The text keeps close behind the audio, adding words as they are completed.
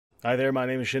Hi there, my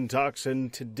name is Shintox,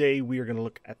 and today we are going to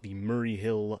look at the Murray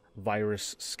Hill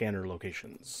virus scanner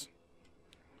locations.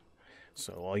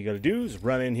 So all you got to do is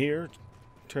run in here,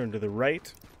 turn to the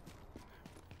right,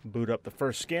 boot up the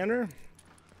first scanner,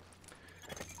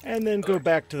 and then go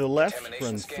back to the left,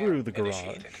 run through the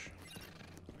garage,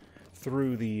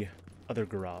 through the other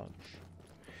garage.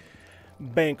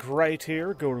 Bank right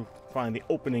here, go to find the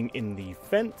opening in the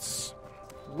fence,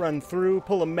 run through,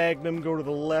 pull a magnum, go to the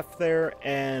left there,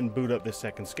 and boot up the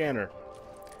second scanner.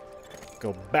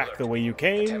 Go back the way you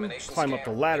came, climb up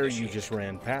the ladder you just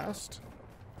ran past,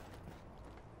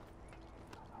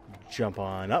 jump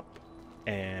on up,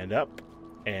 and up,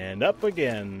 and up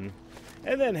again,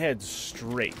 and then head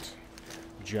straight.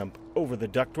 Jump over the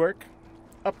ductwork,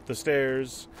 up the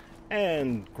stairs,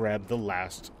 and grab the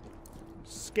last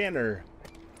scanner.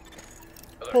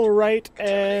 Pull right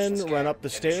and run up the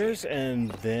stairs, and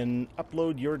then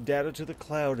upload your data to the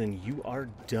cloud, and you are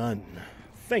done.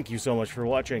 Thank you so much for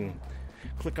watching.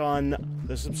 Click on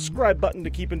the subscribe button to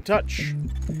keep in touch.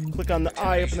 Click on the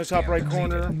eye up in the top right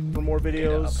corner for more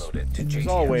videos. As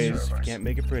always, if you can't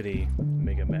make it pretty,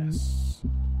 make a mess.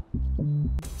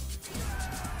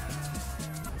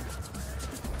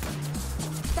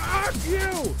 Fuck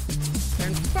you!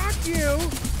 And fuck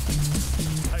you!